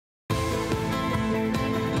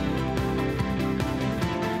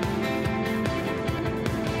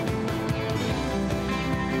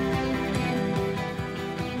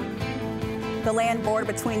The land border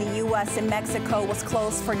between the U.S. and Mexico was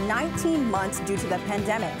closed for 19 months due to the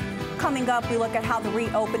pandemic. Coming up, we look at how the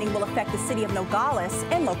reopening will affect the city of Nogales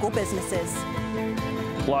and local businesses.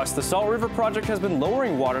 Plus, the Salt River Project has been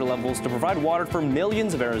lowering water levels to provide water for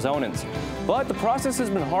millions of Arizonans. But the process has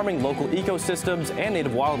been harming local ecosystems and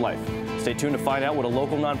native wildlife. Stay tuned to find out what a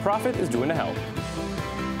local nonprofit is doing to help.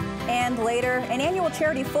 And later, an annual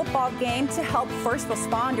charity football game to help first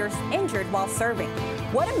responders injured while serving.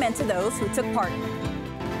 What it meant to those who took part.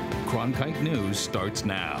 Cronkite News starts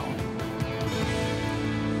now.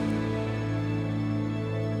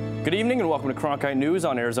 Good evening and welcome to Cronkite News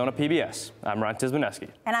on Arizona PBS. I'm Ryan Tismaneski.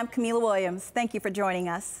 And I'm Camila Williams. Thank you for joining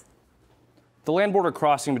us. The land border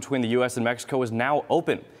crossing between the U.S. and Mexico is now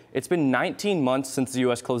open. It's been 19 months since the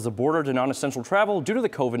U.S. closed the border to non-essential travel due to the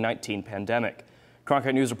COVID-19 pandemic.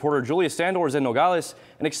 Cronkite News reporter Julia Sandor is in Nogales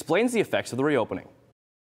and explains the effects of the reopening.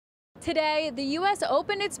 Today, the U.S.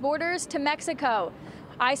 opened its borders to Mexico.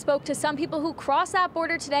 I spoke to some people who crossed that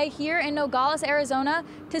border today here in Nogales, Arizona,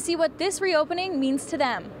 to see what this reopening means to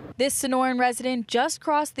them. This Sonoran resident just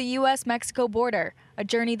crossed the U.S. Mexico border, a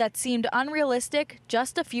journey that seemed unrealistic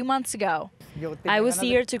just a few months ago. I was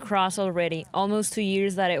eager to cross already, almost 2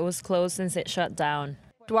 years that it was closed since it shut down.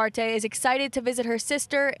 Duarte is excited to visit her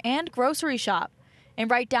sister and grocery shop. And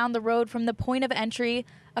right down the road from the point of entry,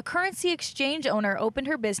 a currency exchange owner opened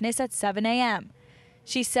her business at 7 a.m.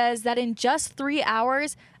 She says that in just 3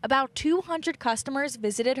 hours, about 200 customers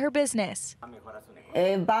visited her business.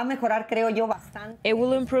 It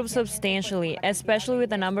will improve substantially, especially with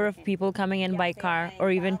the number of people coming in by car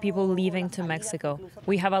or even people leaving to Mexico.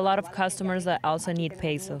 We have a lot of customers that also need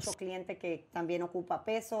pesos.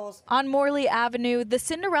 On Morley Avenue, the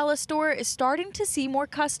Cinderella store is starting to see more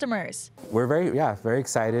customers. We're very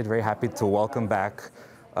excited, very happy to welcome back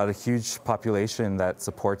the huge population that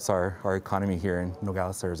supports our economy here in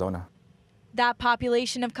Nogales, Arizona. That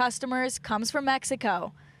population of customers comes from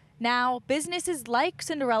Mexico. Now, businesses like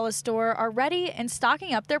Cinderella's store are ready and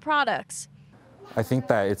stocking up their products. I think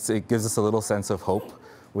that it gives us a little sense of hope,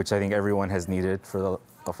 which I think everyone has needed for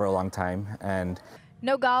a long time. And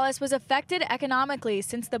Nogales was affected economically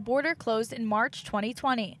since the border closed in March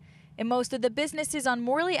 2020, and most of the businesses on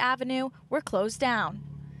Morley Avenue were closed down.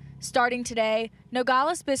 Starting today,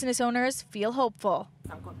 Nogales business owners feel hopeful.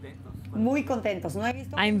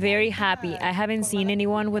 I'm very happy. I haven't seen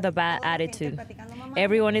anyone with a bad attitude.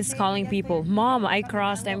 Everyone is calling people, "Mom, I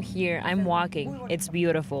crossed, I'm here, I'm walking." It's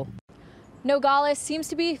beautiful. Nogales seems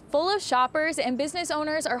to be full of shoppers, and business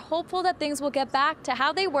owners are hopeful that things will get back to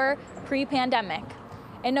how they were pre-pandemic.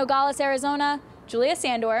 In Nogales, Arizona, Julia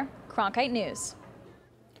Sandor, Cronkite News.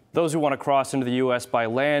 Those who want to cross into the U.S. by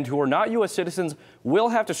land who are not U.S. citizens will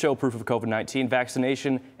have to show proof of COVID-19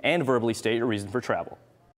 vaccination and verbally state your reason for travel.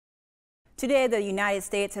 Today, the United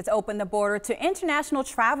States has opened the border to international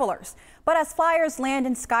travelers. But as flyers land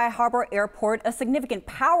in Sky Harbor Airport, a significant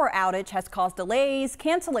power outage has caused delays,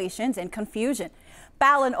 cancellations, and confusion.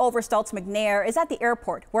 Ballon Overstelz McNair is at the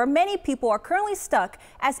airport, where many people are currently stuck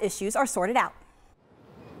as issues are sorted out.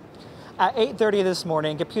 At 8:30 this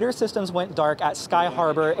morning, computer systems went dark at Sky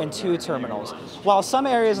Harbor and 2 terminals. While some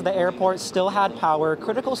areas of the airport still had power,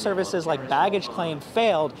 critical services like baggage claim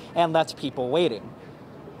failed and left people waiting.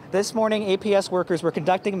 This morning, APS workers were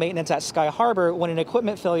conducting maintenance at Sky Harbor when an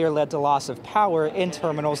equipment failure led to loss of power in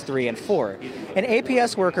terminals 3 and 4. An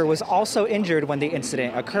APS worker was also injured when the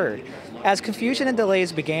incident occurred. As confusion and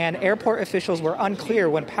delays began, airport officials were unclear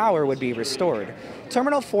when power would be restored.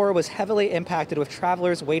 Terminal 4 was heavily impacted with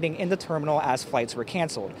travelers waiting in the terminal as flights were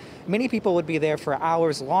canceled. Many people would be there for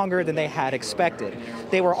hours longer than they had expected.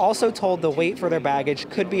 They were also told the wait for their baggage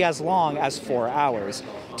could be as long as 4 hours.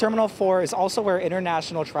 Terminal 4 is also where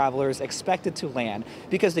international travelers expected to land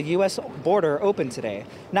because the U.S. border opened today.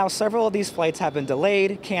 Now, several of these flights have been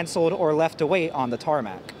delayed, canceled, or left to wait on the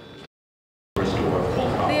tarmac.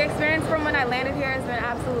 The experience from when I landed here has been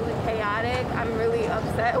absolutely chaotic. I'm really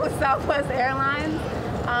upset with Southwest Airlines.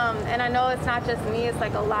 And I know it's not just me, it's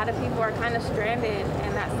like a lot of people are kind of stranded,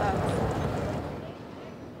 and that sucks.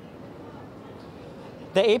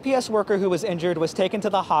 The APS worker who was injured was taken to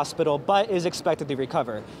the hospital but is expected to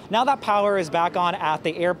recover. Now that power is back on at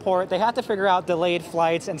the airport, they have to figure out delayed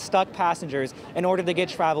flights and stuck passengers in order to get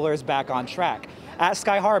travelers back on track. At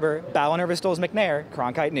Sky Harbor, Ballon Overstelz McNair,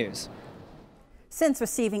 Cronkite News. Since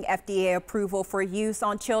receiving FDA approval for use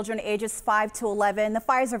on children ages 5 to 11, the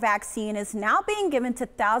Pfizer vaccine is now being given to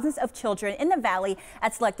thousands of children in the Valley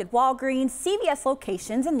at selected Walgreens, CVS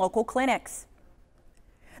locations, and local clinics.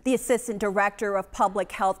 The Assistant Director of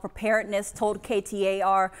Public Health Preparedness told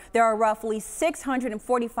KTAR there are roughly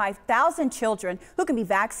 645,000 children who can be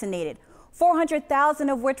vaccinated. 400,000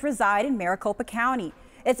 of which reside in Maricopa County.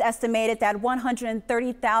 It's estimated that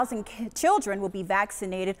 130,000 children will be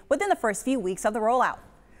vaccinated within the first few weeks of the rollout.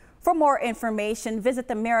 For more information, visit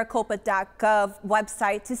the maricopa.gov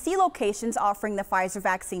website to see locations offering the Pfizer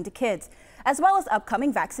vaccine to kids, as well as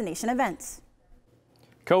upcoming vaccination events.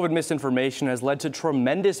 COVID misinformation has led to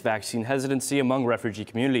tremendous vaccine hesitancy among refugee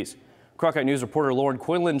communities. Cronkite News reporter Lauren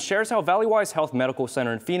Quinlan shares how Valleywise Health Medical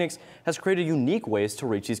Center in Phoenix has created unique ways to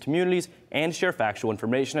reach these communities and share factual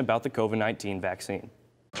information about the COVID-19 vaccine.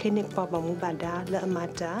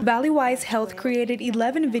 Valleywise Health created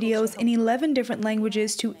 11 videos in 11 different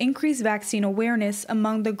languages to increase vaccine awareness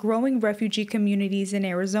among the growing refugee communities in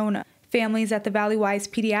Arizona. Families at the Valleywise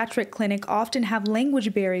Pediatric Clinic often have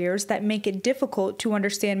language barriers that make it difficult to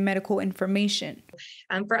understand medical information.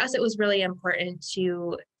 For us, it was really important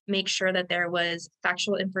to make sure that there was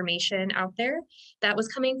factual information out there that was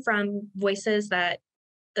coming from voices that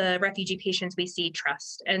the refugee patients we see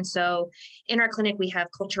trust. And so in our clinic, we have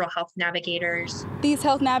cultural health navigators. These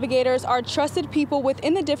health navigators are trusted people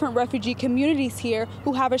within the different refugee communities here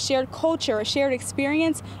who have a shared culture, a shared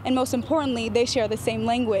experience, and most importantly, they share the same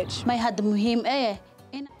language.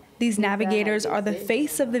 These navigators are the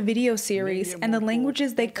face of the video series, and the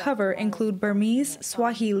languages they cover include Burmese,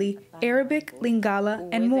 Swahili, Arabic, Lingala,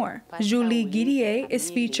 and more. Julie Guidier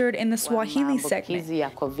is featured in the Swahili segment.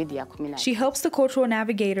 She helps the cultural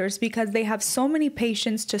navigators because they have so many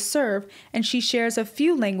patients to serve, and she shares a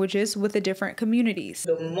few languages with the different communities.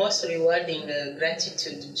 The most rewarding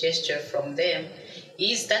gratitude gesture from them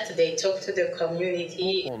is that they talk to the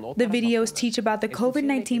community. The videos teach about the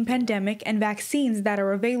COVID-19 pandemic and vaccines that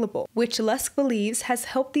are available, which Lusk believes has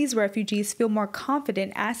helped these refugees feel more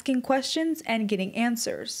confident asking questions and getting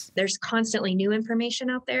answers. There's constantly new information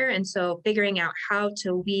out there, and so figuring out how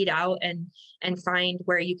to weed out and find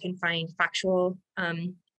where you can find factual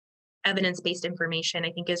evidence-based information, I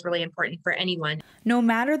think, is really important for anyone. No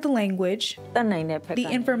matter the language, the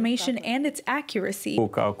information and its accuracy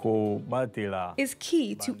is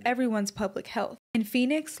key to everyone's public health. In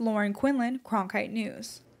Phoenix, Lauren Quinlan, Cronkite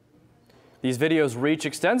News. These videos' reach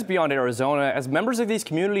extends beyond Arizona as members of these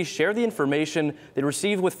communities share the information they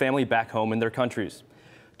receive with family back home in their countries.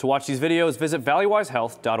 To watch these videos, visit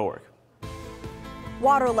valleywisehealth.org.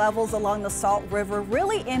 Water levels along the Salt River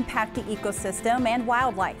really impact the ecosystem and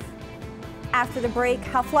wildlife. After the break,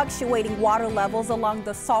 how fluctuating water levels along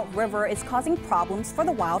the Salt River is causing problems for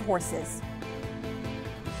the wild horses.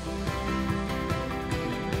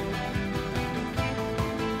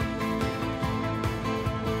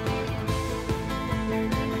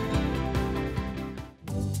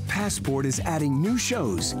 Passport is adding new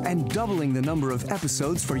shows and doubling the number of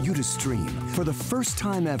episodes for you to stream. For the first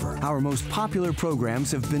time ever, our most popular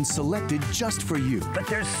programs have been selected just for you. But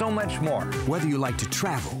there's so much more. Whether you like to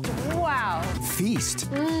travel, wow, feast,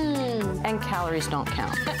 and calories don't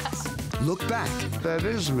count. Look back. That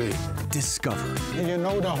is me. Discover. And you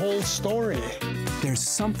know the whole story. There's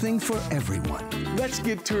something for everyone. Let's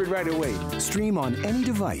get to it right away. Stream on any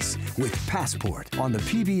device with Passport on the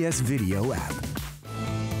PBS Video app.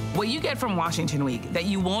 What you get from Washington Week that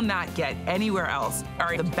you will not get anywhere else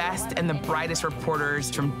are the best and the brightest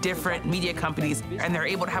reporters from different media companies, and they're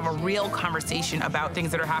able to have a real conversation about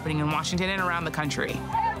things that are happening in Washington and around the country.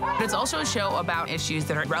 But it's also a show about issues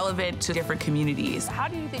that are relevant to different communities. How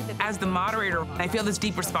do you think that, as the moderator, I feel this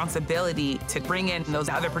deep responsibility to bring in those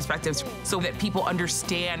other perspectives so that people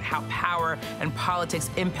understand how power and politics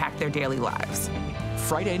impact their daily lives?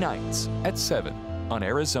 Friday nights at 7 on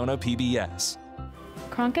Arizona PBS.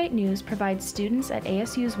 Cronkite News provides students at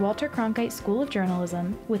ASU's Walter Cronkite School of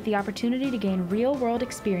Journalism with the opportunity to gain real-world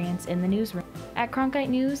experience in the newsroom. At Cronkite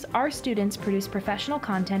News, our students produce professional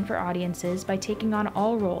content for audiences by taking on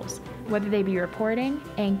all roles, whether they be reporting,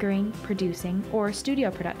 anchoring, producing, or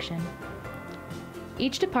studio production.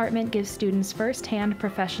 Each department gives students first-hand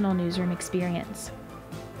professional newsroom experience.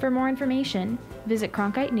 For more information, visit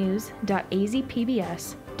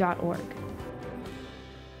cronkitenews.azpbs.org.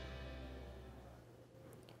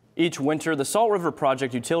 Each winter, the Salt River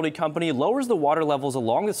Project Utility Company lowers the water levels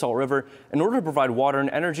along the Salt River in order to provide water and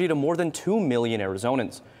energy to more than 2 million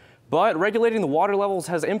Arizonans. But regulating the water levels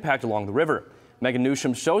has impact along the river. Megan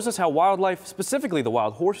Newsham shows us how wildlife, specifically the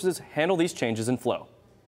wild horses, handle these changes in flow.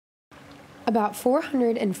 About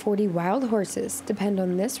 440 wild horses depend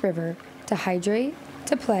on this river to hydrate,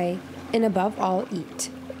 to play, and above all, eat.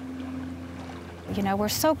 You know, we're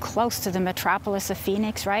so close to the metropolis of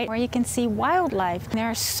Phoenix, right? Where you can see wildlife. There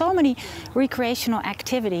are so many recreational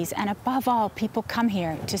activities, and above all, people come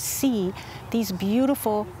here to see these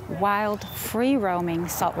beautiful, wild, free-roaming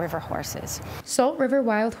Salt River horses. Salt River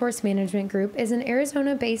Wild Horse Management Group is an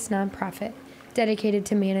Arizona-based nonprofit dedicated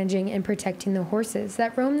to managing and protecting the horses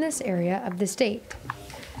that roam this area of the state.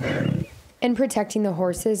 And protecting the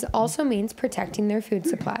horses also means protecting their food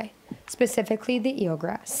supply, specifically the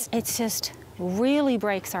eelgrass. It's just really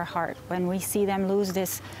breaks our heart when we see them lose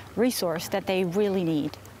this resource that they really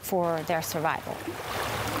need for their survival.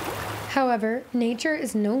 However, nature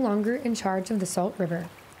is no longer in charge of the Salt River.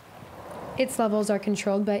 Its levels are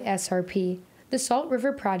controlled by SRP, the Salt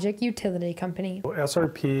River Project Utility Company.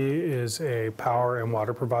 SRP is a power and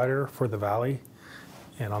water provider for the valley,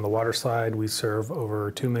 and on the water side, we serve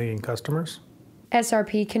over 2 million customers.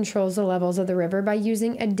 SRP controls the levels of the river by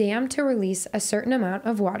using a dam to release a certain amount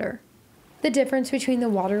of water. The difference between the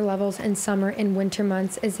water levels in summer and winter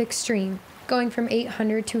months is extreme, going from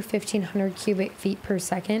 800 to 1,500 cubic feet per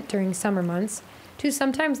second during summer months to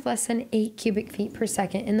sometimes less than 8 cubic feet per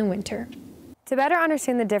second in the winter. To better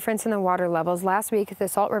understand the difference in the water levels, last week the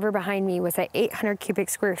Salt River behind me was at 800 cubic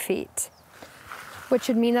square feet, which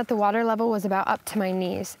would mean that the water level was about up to my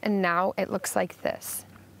knees, and now it looks like this.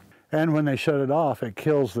 And when they shut it off, it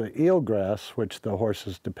kills the eelgrass, which the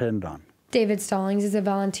horses depend on. David Stallings is a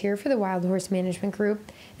volunteer for the Wild Horse Management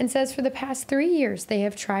Group and says for the past 3 years they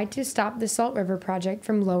have tried to stop the Salt River Project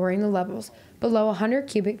from lowering the levels below 100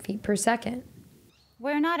 cubic feet per second.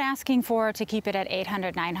 We're not asking to keep it at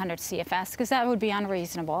 800, 900 CFS because that would be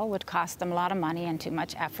unreasonable, would cost them a lot of money and too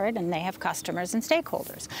much effort, and they have customers and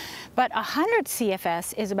stakeholders. But 100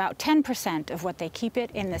 CFS is about 10% of what they keep it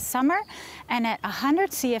in the summer, and at 100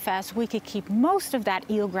 CFS we could keep most of that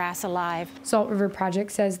eelgrass alive. Salt River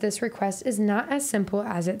Project says this request is not as simple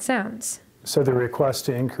as it sounds. So the request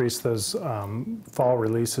to increase those fall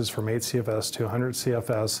releases from 8 CFS to 100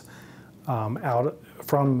 CFS out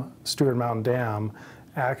from Stewart Mountain Dam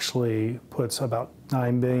actually puts about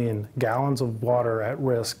 9 billion gallons of water at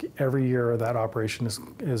risk every year that operation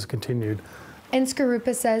is continued. And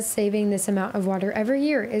Skarupa says saving this amount of water every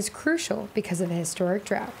year is crucial because of historic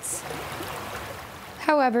droughts.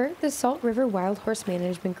 However, the Salt River Wild Horse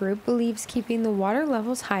Management Group believes keeping the water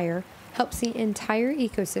levels higher helps the entire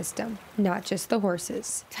ecosystem, not just the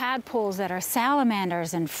horses. Tadpoles that are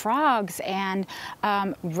salamanders and frogs and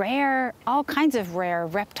all kinds of rare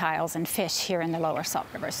reptiles and fish here in the lower Salt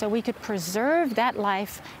River. So we could preserve that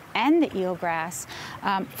life and the eelgrass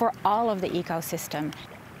for all of the ecosystem.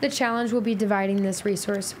 The challenge will be dividing this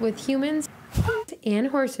resource with humans and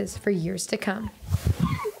horses for years to come.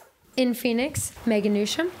 In Phoenix, Megan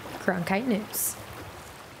Newsham, Cronkite News.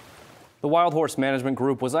 The Wild Horse Management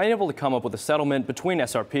Group was unable to come up with a settlement between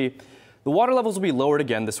SRP. The water levels will be lowered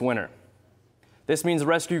again this winter. This means the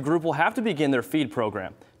rescue group will have to begin their feed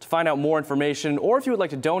program. To find out more information, or if you would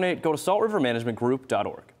like to donate, go to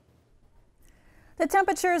saltrivermanagementgroup.org. The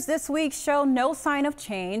temperatures this week show no sign of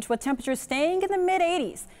change, with temperatures staying in the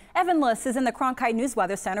mid-80s. Evan Liss is in the Cronkite News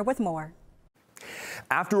Weather Center with more.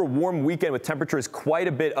 After a warm weekend with temperatures quite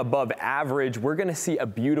a bit above average, we're going to see a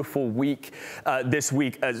beautiful week this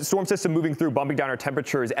week. A storm system moving through, bumping down our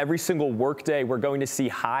temperatures every single workday. We're going to see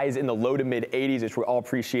highs in the low to mid 80s, which we all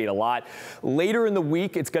appreciate a lot. Later in the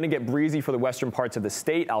week, it's going to get breezy for the western parts of the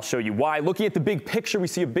state. I'll show you why. Looking at the big picture, we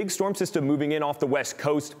see a big storm system moving in off the west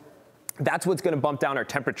coast. That's what's going to bump down our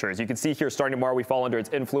temperatures. You can see here starting tomorrow we fall under its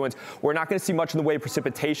influence. We're not going to see much in the way of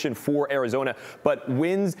precipitation for Arizona, but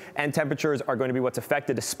winds and temperatures are going to be what's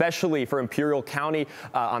affected, especially for Imperial County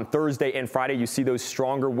on Thursday and Friday. You see those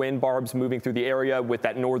stronger wind barbs moving through the area with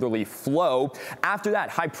that northerly flow. After that,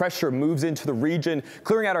 high pressure moves into the region,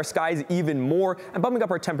 clearing out our skies even more and bumping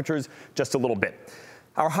up our temperatures just a little bit.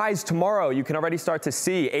 Our highs tomorrow, you can already start to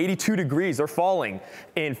see 82 degrees. They're falling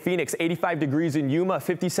in Phoenix, 85 degrees in Yuma,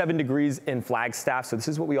 57 degrees in Flagstaff. So this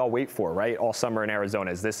is what we all wait for, right? All summer in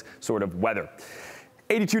Arizona is this sort of weather.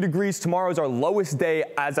 82 degrees tomorrow is our lowest day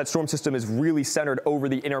as that storm system is really centered over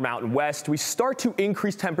the Intermountain West. We start to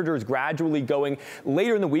increase temperatures gradually going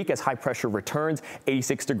later in the week as high pressure returns,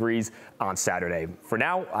 86 degrees on Saturday. For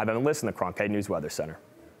now, I've been Liss in the Cronkite News Weather Center.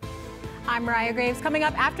 I'm Mariah Graves. Coming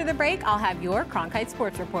up after the break, I'll have your Cronkite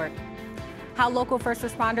Sports Report. How local first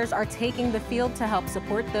responders are taking the field to help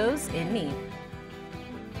support those in need.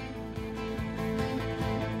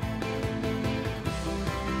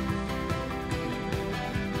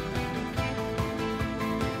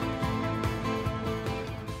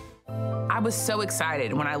 I was so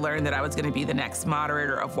excited when I learned that I was going to be the next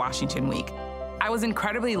moderator of Washington Week. I was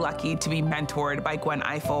incredibly lucky to be mentored by Gwen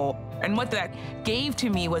Ifill. And what that gave to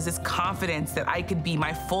me was this confidence that I could be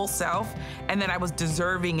my full self and that I was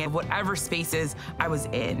deserving of whatever spaces I was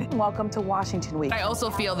in. Welcome to Washington Week. I also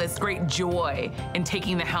feel this great joy in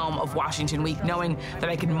taking the helm of Washington Week, knowing that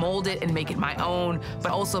I can mold it and make it my own,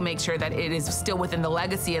 but also make sure that it is still within the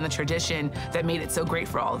legacy and the tradition that made it so great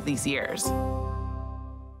for all of these years.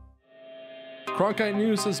 Cronkite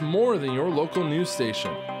News is more than your local news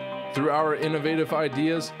station. Through our innovative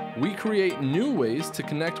ideas, we create new ways to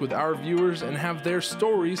connect with our viewers and have their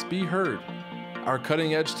stories be heard. Our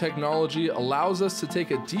cutting-edge technology allows us to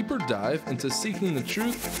take a deeper dive into seeking the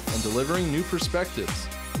truth and delivering new perspectives.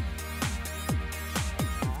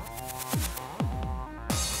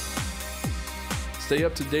 Stay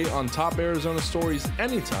up to date on top Arizona stories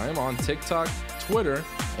anytime on TikTok, Twitter,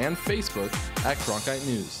 and Facebook at Cronkite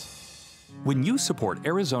News. When you support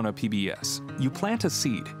Arizona PBS, you plant a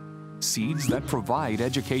seed. Seeds that provide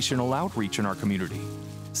educational outreach in our community.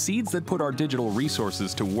 Seeds that put our digital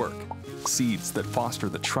resources to work. Seeds that foster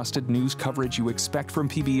the trusted news coverage you expect from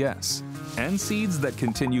PBS. And seeds that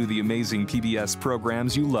continue the amazing PBS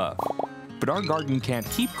programs you love. But our garden can't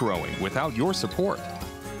keep growing without your support.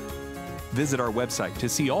 Visit our website to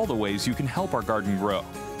see all the ways you can help our garden grow.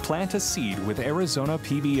 Plant a seed with Arizona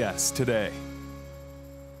PBS today.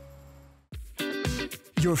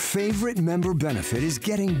 Your favorite member benefit is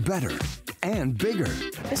getting better and bigger.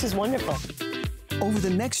 This is wonderful. Over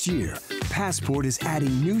the next year, Passport is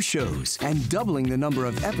adding new shows and doubling the number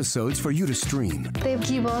of episodes for you to stream. They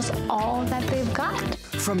give us all that they've got.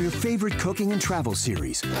 From your favorite cooking and travel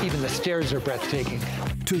series. Even the stairs are breathtaking.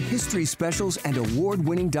 To history specials and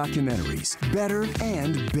award-winning documentaries. Better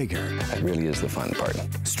and bigger. That really is the fun part.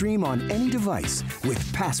 Stream on any device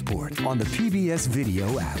with Passport on the PBS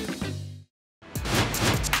Video app.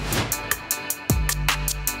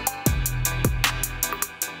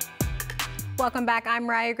 Welcome back. I'm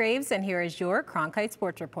Raya Graves, and here is your Cronkite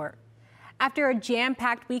Sports Report. After a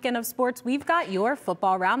jam-packed weekend of sports, we've got your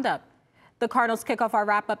football roundup. The Cardinals kick off our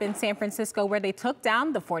wrap-up in San Francisco, where they took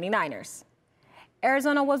down the 49ers.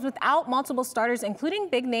 Arizona was without multiple starters, including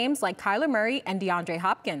big names like Kyler Murray and DeAndre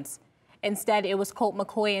Hopkins. Instead, it was Colt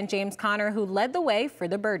McCoy and James Conner who led the way for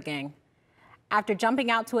the Bird Gang. After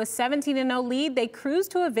jumping out to a 17-0 lead, they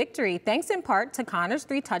cruised to a victory, thanks in part to Conner's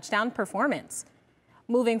 3-touchdown performance.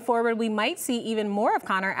 Moving forward, we might see even more of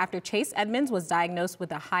Conner after Chase Edmonds was diagnosed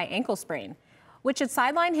with a high ankle sprain, which should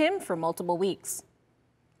sideline him for multiple weeks.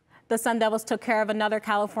 The Sun Devils took care of another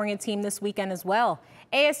California team this weekend as well.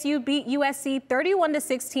 ASU beat USC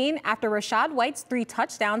 31-16 after Rashad White's 3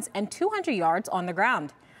 touchdowns and 200 yards on the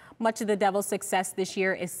ground. Much of the Devils' success this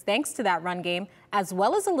year is thanks to that run game, as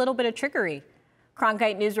well as a little bit of trickery.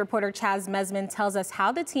 Cronkite News reporter Chaz Mesman tells us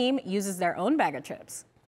how the team uses their own bag of tricks.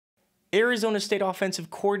 Arizona State offensive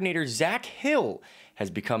coordinator Zach Hill has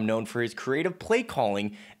become known for his creative play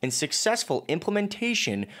calling and successful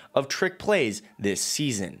implementation of trick plays this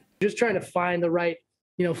season. Just trying to find the right,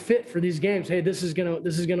 fit for these games. Hey, this is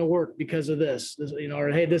gonna work because of this, or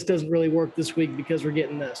hey, this doesn't really work this week because we're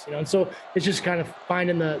getting this, And so it's just kind of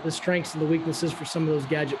finding the strengths and the weaknesses for some of those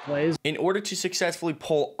gadget plays. In order to successfully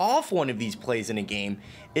pull off one of these plays in a game,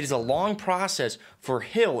 it is a long process for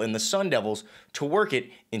Hill and the Sun Devils to work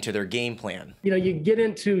it into their game plan. You get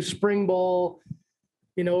into spring ball,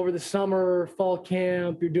 over the summer, fall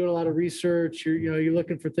camp, you're doing a lot of research, you're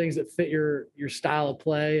looking for things that fit your style of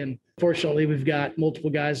play. And fortunately, we've got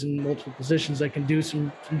multiple guys in multiple positions that can do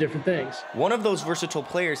some different things. One of those versatile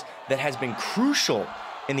players that has been crucial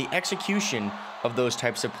in the execution of those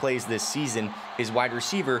types of plays this season is wide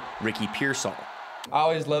receiver Ricky Pearsall. I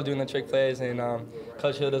always love doing the trick plays, and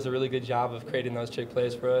Coach Hill does a really good job of creating those trick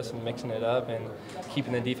plays for us and mixing it up and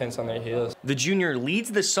keeping the defense on their heels. The junior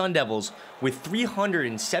leads the Sun Devils with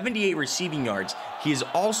 378 receiving yards. He has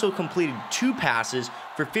also completed 2 passes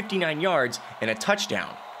for 59 yards and a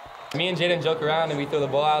touchdown. Me and Jaden joke around and we throw the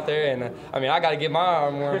ball out there, and I got to get my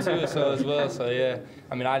arm warm too, so yeah.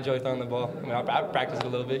 I enjoy throwing the ball. I practice it a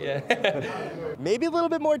little bit, yeah. Maybe a little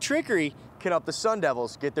bit more trickery can help the Sun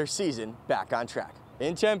Devils get their season back on track.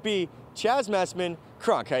 In Tempe, Chaz Mesman,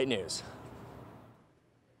 Cronkite News.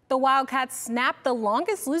 The Wildcats snapped the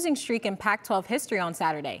longest losing streak in Pac-12 history on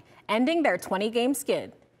Saturday, ending their 20-game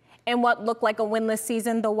skid. In what looked like a winless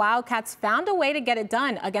season, the Wildcats found a way to get it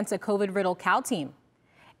done against a COVID-riddled Cal team.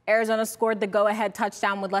 Arizona scored the go-ahead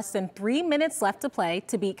touchdown with less than 3 minutes left to play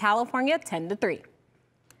to beat California 10-3.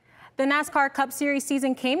 The NASCAR Cup Series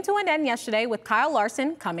season came to an end yesterday with Kyle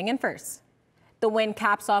Larson coming in first. The win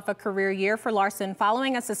caps off a career year for Larson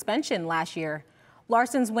following a suspension last year.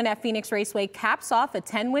 Larson's win at Phoenix Raceway caps off a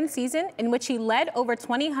 10-win season in which he led over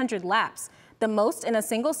 2,000 laps, the most in a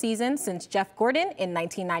single season since Jeff Gordon in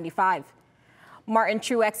 1995. Martin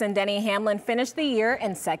Truex and Denny Hamlin finished the year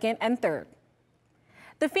in second and third.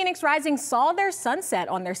 The Phoenix Rising saw their sunset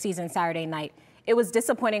on their season Saturday night. It was a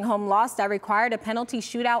disappointing home loss that required a penalty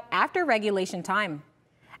shootout after regulation time.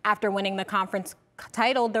 After winning the conference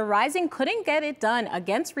title, the Rising couldn't get it done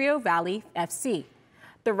against Rio Valley FC.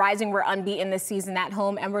 The Rising were unbeaten this season at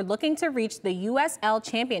home and were looking to reach the USL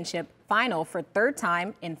Championship final for third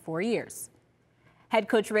time in 4 years. Head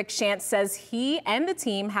coach Rick Shantz says he and the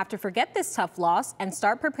team have to forget this tough loss and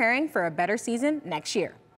start preparing for a better season next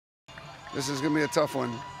year. This is going to be a tough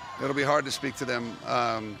one. It'll be hard to speak to them.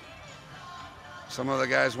 Some of the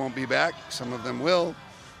guys won't be back. Some of them will.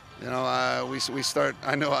 You know, we start.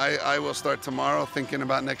 I know I will start tomorrow thinking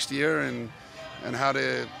about next year and how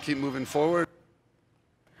to keep moving forward.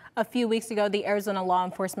 A few weeks ago, the Arizona Law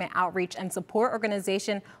Enforcement Outreach and Support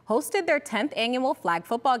Organization hosted their 10th annual flag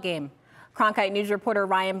football game. Cronkite News reporter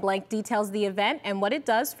Ryan Blank details the event and what it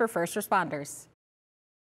does for first responders.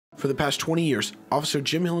 For the past 20 years, Officer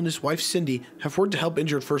Jim Hill and his wife Cindy have worked to help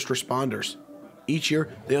injured first responders. Each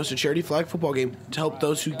year, they host a charity flag football game to help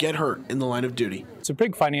those who get hurt in the line of duty. It's a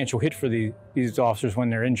big financial hit for these officers when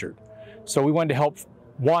they're injured. So we wanted to help,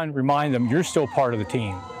 one, remind them you're still part of the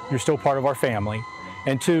team. You're still part of our family.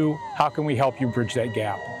 And two, how can we help you bridge that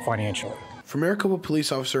gap financially? For Maricopa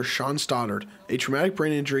Police Officer Sean Stoddard, a traumatic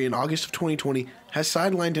brain injury in August of 2020 has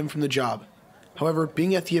sidelined him from the job. However,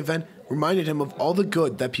 being at the event reminded him of all the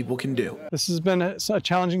good that people can do. This has been a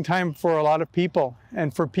challenging time for a lot of people,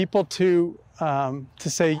 and for people to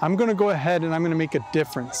say, I'm going to go ahead and I'm going to make a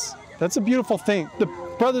difference. That's a beautiful thing. The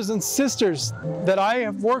brothers and sisters that I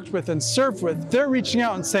have worked with and served with, they're reaching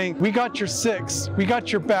out and saying, we got your six, we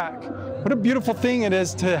got your back. What a beautiful thing it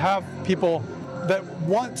is to have people that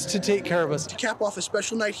want to take care of us. To cap off a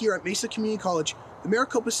special night here at Mesa Community College, the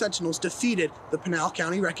Maricopa Sentinels defeated the Pinal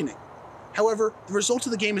County Reckoning. However, the result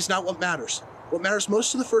of the game is not what matters. What matters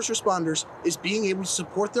most to the first responders is being able to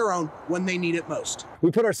support their own when they need it most. We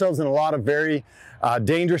put ourselves in a lot of very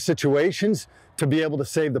dangerous situations to be able to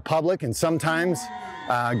save the public, and sometimes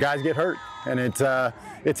guys get hurt, and it's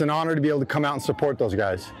an honor to be able to come out and support those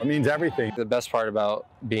guys. It means everything. The best part about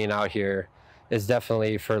being out here is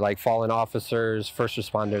definitely for like fallen officers, first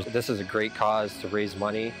responders. This is a great cause to raise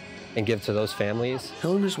money and give to those families.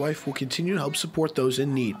 Hill and his wife will continue to help support those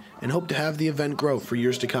in need and hope to have the event grow for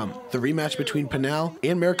years to come. The rematch between Pinal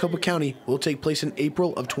and Maricopa County will take place in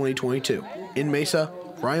April of 2022. In Mesa,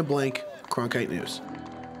 Ryan Blank, Cronkite News.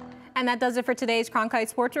 And that does it for today's Cronkite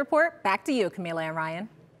Sports Report. Back to you, Camila and Ryan.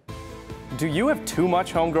 Do you have too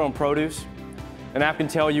much homegrown produce? An app can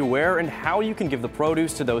tell you where and how you can give the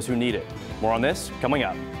produce to those who need it. More on this coming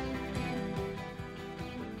up.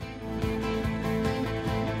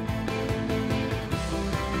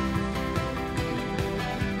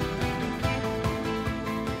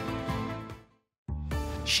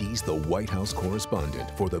 She's the White House correspondent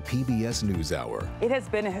for the PBS NewsHour. It has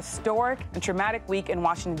been a historic and traumatic week in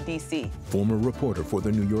Washington, D.C. Former reporter for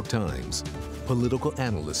the New York Times, political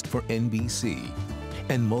analyst for NBC,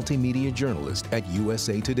 and multimedia journalist at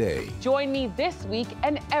USA Today. Join me this week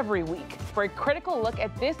and every week for a critical look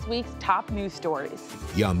at this week's top news stories.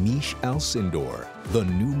 Yamiche Alcindor, the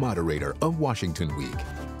new moderator of Washington Week.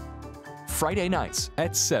 Friday nights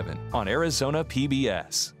at 7 on Arizona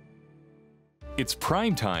PBS. It's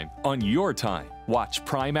prime time on your time. Watch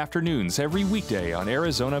Prime Afternoons every weekday on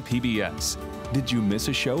Arizona PBS. Did you miss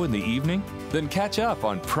a show in the evening? Then catch up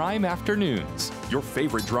on Prime Afternoons. Your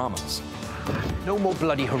favorite dramas. No more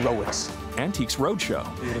bloody heroics. Antiques Roadshow.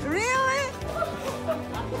 Really?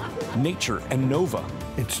 Nature and Nova.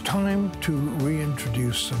 It's time to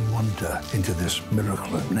reintroduce some wonder into this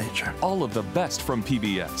miracle of nature. All of the best from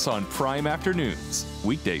PBS on Prime Afternoons.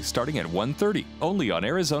 Weekdays starting at 1:30, only on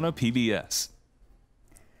Arizona PBS.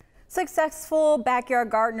 Successful backyard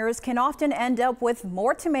gardeners can often end up with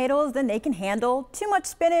more tomatoes than they can handle, too much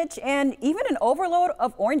spinach, and even an overload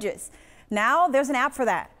of oranges. Now there's an app for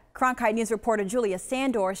that. Cronkite News reporter Julia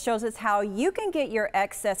Sandor shows us how you can get your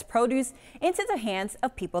excess produce into the hands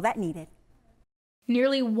of people that need it.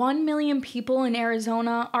 Nearly 1 million people in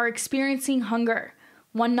Arizona are experiencing hunger.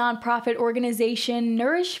 One nonprofit organization,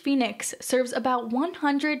 Nourish Phoenix, serves about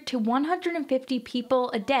 100 to 150 people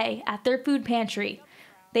a day at their food pantry.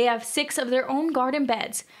 They have 6 of their own garden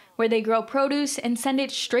beds where they grow produce and send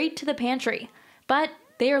it straight to the pantry. But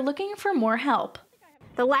they are looking for more help.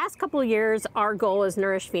 The last couple of years, our goal as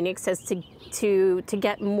Nourish Phoenix is to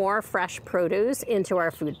get more fresh produce into our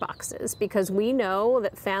food boxes, because we know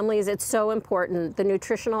that families, it's so important. The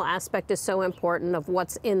nutritional aspect is so important of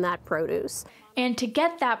what's in that produce. And to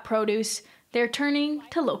get that produce, they're turning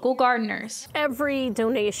to local gardeners. Every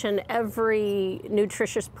donation, every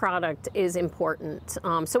nutritious product is important.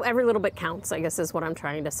 So every little bit counts, I guess is what I'm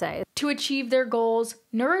trying to say. To achieve their goals,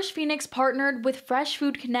 Nourish Phoenix partnered with Fresh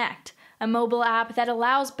Food Connect, a mobile app that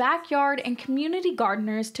allows backyard and community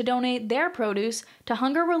gardeners to donate their produce to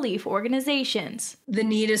hunger relief organizations. The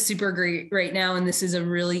need is super great right now, and this is a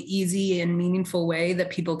really easy and meaningful way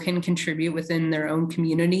that people can contribute within their own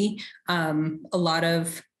community. A lot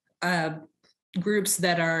of groups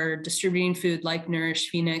that are distributing food like Nourish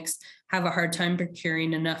Phoenix have a hard time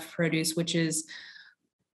procuring enough produce, which is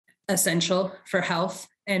essential for health.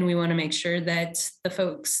 And we want to make sure that the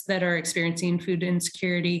folks that are experiencing food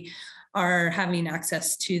insecurity are having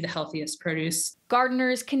access to the healthiest produce.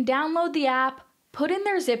 Gardeners can download the app, put in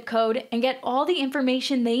their zip code, and get all the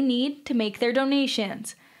information they need to make their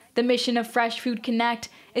donations. The mission of Fresh Food Connect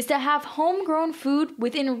is to have homegrown food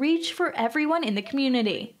within reach for everyone in the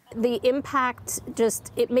community. The impact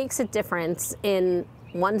it makes a difference in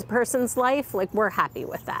one person's life. Like, we're happy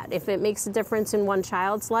with that. If it makes a difference in one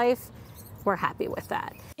child's life, we're happy with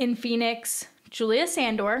that. In Phoenix, Julia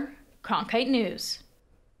Sandor, Cronkite News.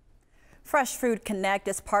 Fresh Food Connect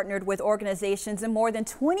is partnered with organizations in more than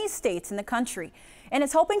 20 states in the country and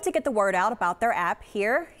is hoping to get the word out about their app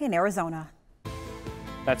here in Arizona.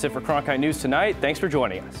 That's it for Cronkite News tonight. Thanks for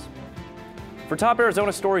joining us. For top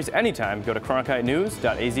Arizona stories anytime, go to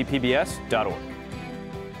cronkitenews.azpbs.org.